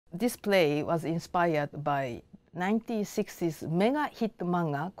this play was inspired by 1960s mega hit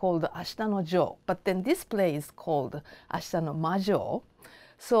manga called Ashita no Jo. But then this play is called Ashita no Majo.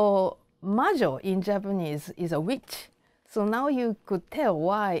 So Majo in Japanese is a witch. So now you could tell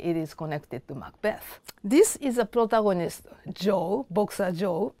why it is connected to Macbeth. This is a protagonist, Joe, boxer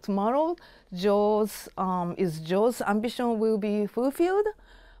Joe. Tomorrow, Joe's ambition will be fulfilled,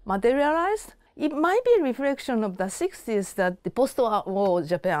 materialized. It might be a reflection of the 60s that the post-war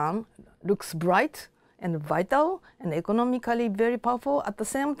Japan looks bright and vital and economically very powerful. At the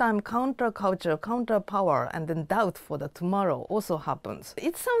same time, counterculture, counter-power, and then doubt for the tomorrow also happens.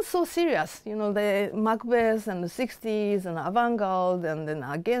 It sounds so serious, you know, the Macbeth and the 60s and avant-garde and then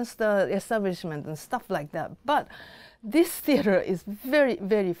against the establishment and stuff like that. But this theater is very,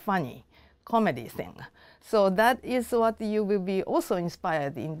 very funny comedy thing. So that is what you will be also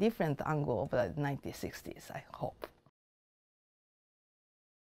inspired in different angle of the 1960s, I hope.